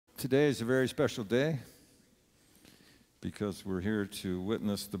Today is a very special day because we're here to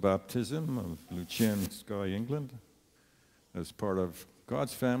witness the baptism of Lucien, Skye, England, as part of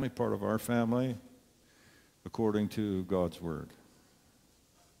God's family, part of our family, according to God's Word.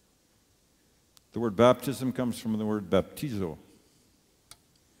 The word baptism comes from the word baptizo,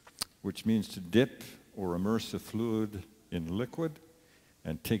 which means to dip or immerse a fluid in liquid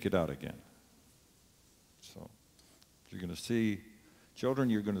and take it out again. So you're going to see,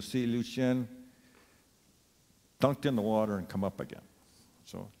 children, you're going to see Lucien dunked in the water and come up again.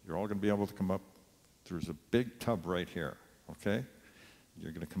 So you're all going to be able to come up. There's a big tub right here, okay?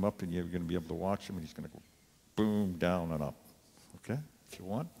 You're going to come up and you're going to be able to watch him, and he's going to go boom, down and up, okay, if you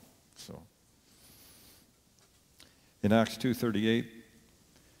want. So in Acts 2:38,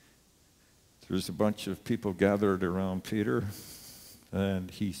 there's a bunch of people gathered around Peter, and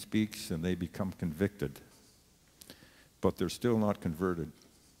he speaks, and they become convicted. But they're still not converted.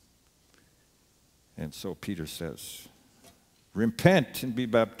 And so Peter says, repent and be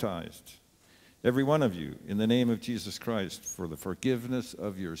baptized, every one of you, in the name of Jesus Christ, for the forgiveness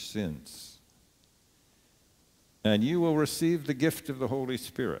of your sins. And you will receive the gift of the Holy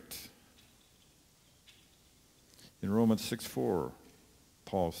Spirit. In Romans 6:4,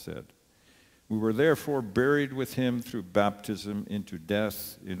 Paul said, we were therefore buried with him through baptism into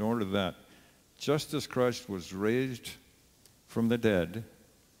death, in order that, just as Christ was raised from the dead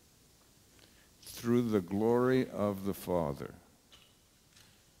through the glory of the Father.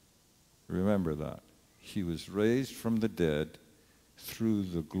 Remember that. He was raised from the dead through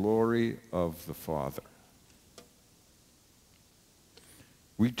the glory of the Father.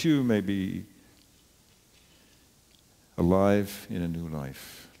 We too may be alive in a new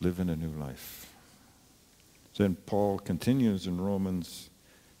life, live in a new life. Then Paul continues in Romans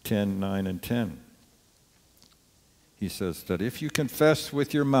 10:9 and 10. He says that if you confess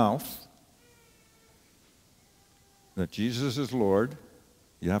with your mouth that Jesus is Lord,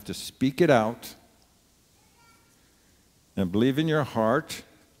 you have to speak it out and believe in your heart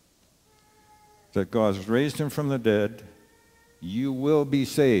that God has raised him from the dead, you will be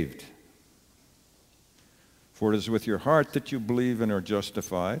saved. For it is with your heart that you believe and are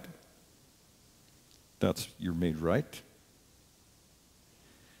justified. That's, you're made right.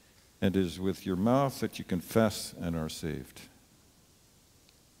 And it is with your mouth that you confess and are saved.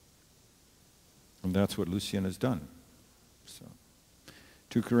 And that's what Lucien has done. So,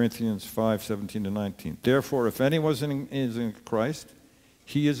 2 Corinthians 5:17-19. Therefore, if anyone is in Christ,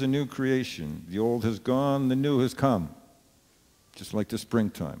 he is a new creation. The old has gone, the new has come. Just like the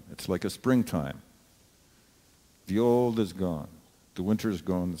springtime. It's like a springtime. The old is gone. The winter is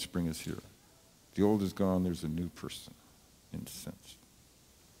gone, the spring is here. The old is gone, there's a new person, in a sense.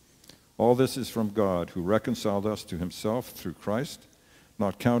 All this is from God, who reconciled us to himself through Christ,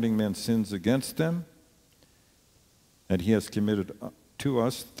 not counting men's sins against them, and he has committed to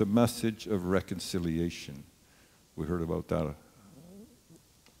us the message of reconciliation. We heard about that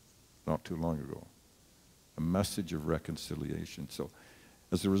not too long ago. A message of reconciliation. So,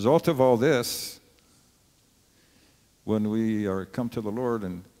 as a result of all this, when we are come to the Lord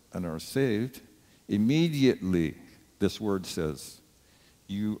and are saved, immediately, this word says,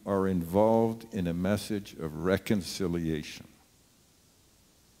 you are involved in a message of reconciliation.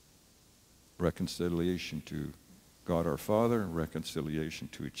 Reconciliation to God our Father, reconciliation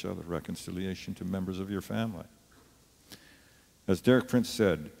to each other, reconciliation to members of your family. As Derek Prince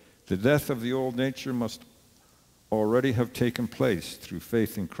said, the death of the old nature must already have taken place through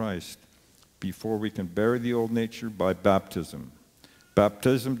faith in Christ before we can bury the old nature by baptism.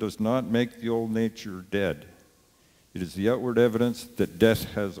 Baptism does not make the old nature dead. It is the outward evidence that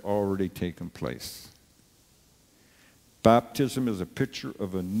death has already taken place. Baptism is a picture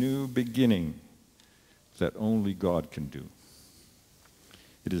of a new beginning that only God can do.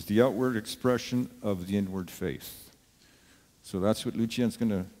 It is the outward expression of the inward faith. So that's what Lucien's going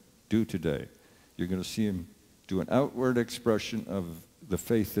to do today. You're going to see him do an outward expression of the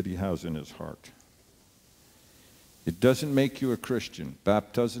faith that he has in his heart. It doesn't make you a Christian.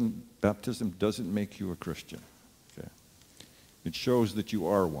 Baptism doesn't make you a Christian. Okay? It shows that you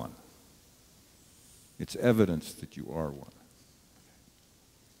are one. It's evidence that you are one.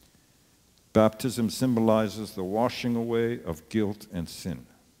 Baptism symbolizes the washing away of guilt and sin.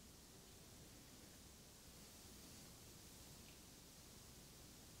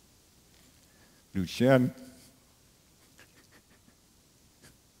 Lucien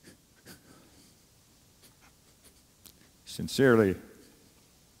sincerely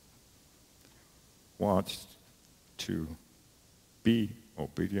wants to be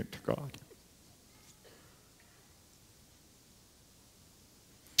obedient to God.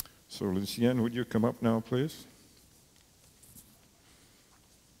 So Lucien, would you come up now, please?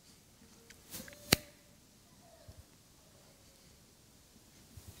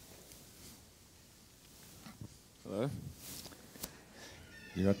 Hello?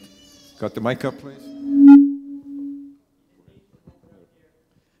 You got the mic up, please?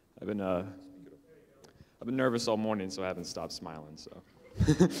 I've been nervous all morning, so I haven't stopped smiling. So,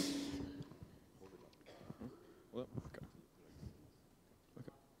 well, okay.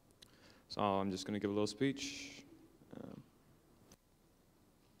 So I'm just going to give a little speech.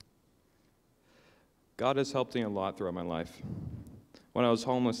 God has helped me a lot throughout my life. When I was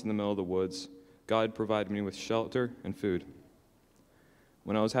homeless in the middle of the woods, God provided me with shelter and food.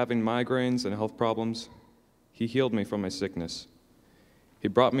 When I was having migraines and health problems, He healed me from my sickness. He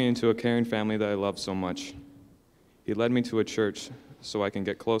brought me into a caring family that I love so much. He led me to a church so I can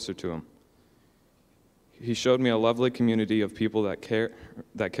get closer to Him. He showed me a lovely community of people that care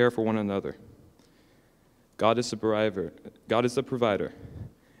for one another. God is the provider,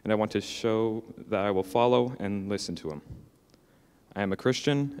 and I want to show that I will follow and listen to Him. I am a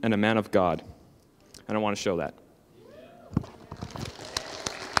Christian and a man of God, and I want to show that.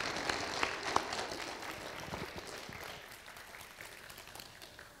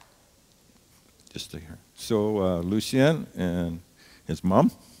 Just here. So Lucien and his mom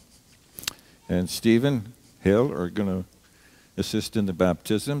and Stephen Hill are going to assist in the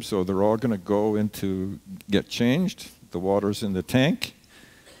baptism. So they're all going to go into get changed. The water's in the tank.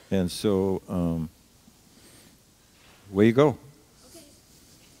 And so away you go.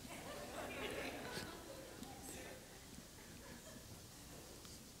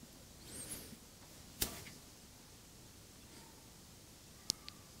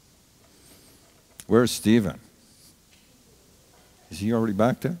 Where's Stephen? Is he already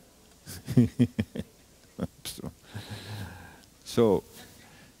back there? So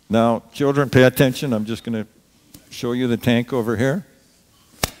now, children, pay attention. I'm just going to show you the tank over here.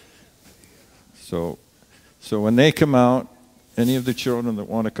 So when they come out, any of the children that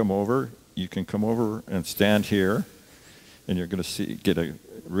want to come over, you can come over and stand here, and you're going to get a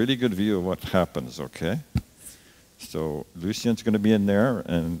really good view of what happens, okay? So Lucien's going to be in there,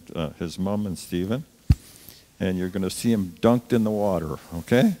 and his mom and Stephen, and you're going to see him dunked in the water,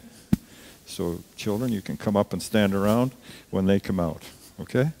 okay? So children, you can come up and stand around when they come out,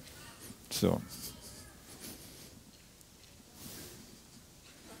 okay? So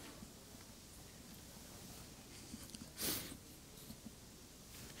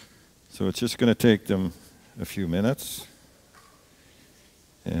it's just going to take them a few minutes.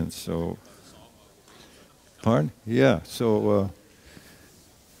 And so, pardon? Yeah, so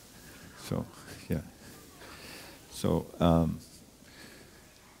yeah.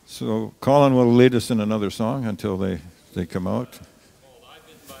 So Colin will lead us in another song until they come out. I've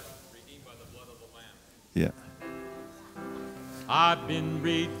been redeemed by the blood of the Lamb. Yeah. I've been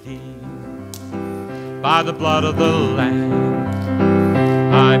redeemed by the blood of the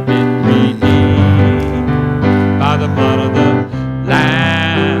Lamb. I've been redeemed by the blood of the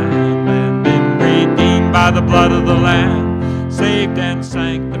Lamb. And been redeemed by the blood of the Lamb. Saved and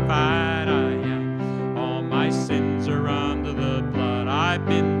sanctified I am. All my sins are under the blood. I've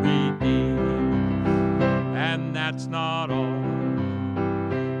been redeemed. And that's not all.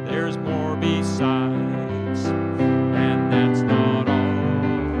 There's more besides. And that's not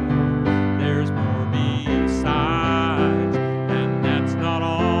all. There's more besides. And that's not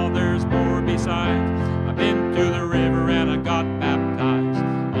all. There's more besides. I've been to the river and I got baptized.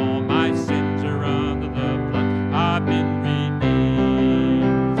 All my sins are under the blood. I've been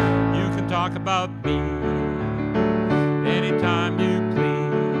redeemed. You can talk about me anytime you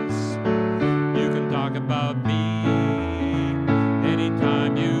please. You can talk about me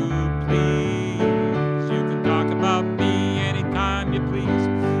anytime you please. You can talk about me anytime you please.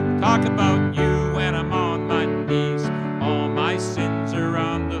 Talk about you when I'm on my knees. All my sins are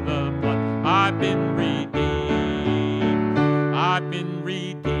under the blood. I've been redeemed. I've been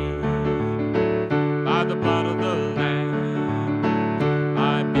redeemed by the blood of the Lamb.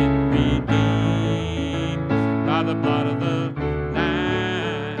 I've been redeemed by the blood of the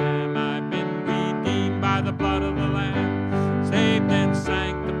Lamb. I've been redeemed by the blood of the Lamb. Saved and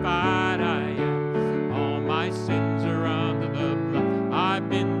sanctified I am. All my sins are under the blood. I've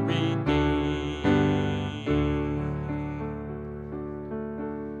been redeemed.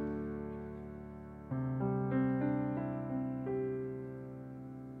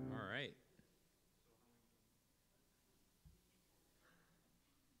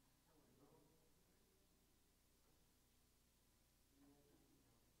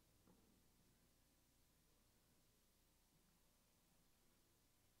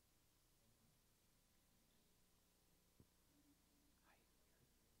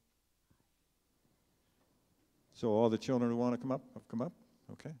 So all the children who want to come up, have come up?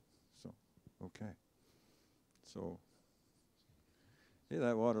 Okay. Okay. So, hey,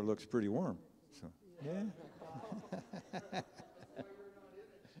 that water looks pretty warm. So, yeah.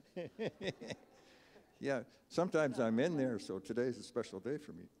 Yeah, sometimes I'm in there, so today's a special day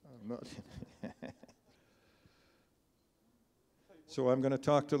for me. I'm not. So I'm going to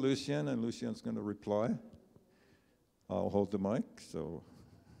talk to Lucien, and Lucien's going to reply. I'll hold the mic, so,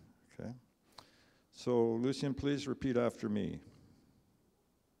 okay. So, Lucien, please repeat after me.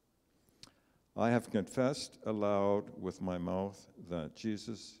 I have confessed aloud with my mouth that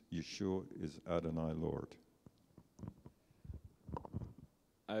Jesus, Yeshua, is Adonai Lord.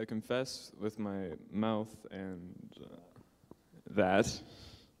 I confess with my mouth and that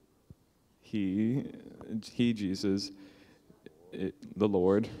he, Jesus, the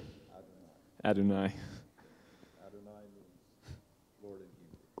Lord, Adonai. Adonai means Lord in Hebrew.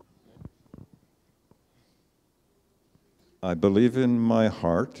 I believe in my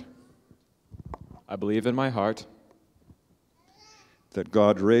heart that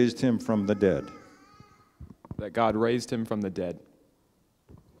God raised him from the dead.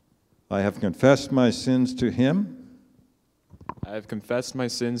 I have confessed my sins to him.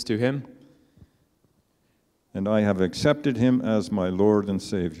 And I have accepted him as my Lord and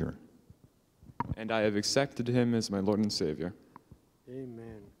Savior.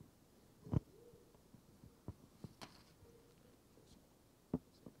 Amen.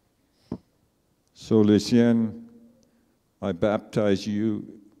 So, Lucien, I baptize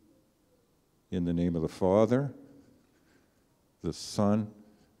you in the name of the Father, the Son,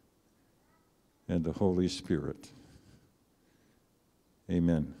 and the Holy Spirit.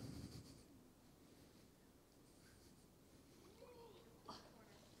 Amen.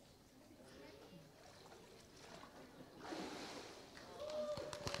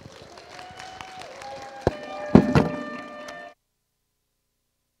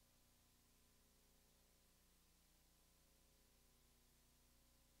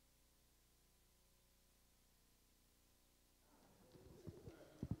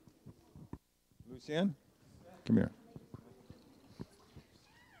 Lucien, come here.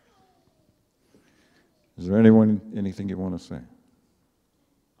 Is there anything you want to say?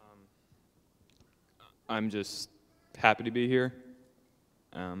 I'm just happy to be here.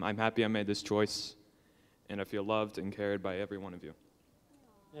 I'm happy I made this choice, and I feel loved and cared by every one of you.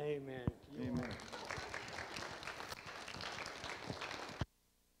 Amen.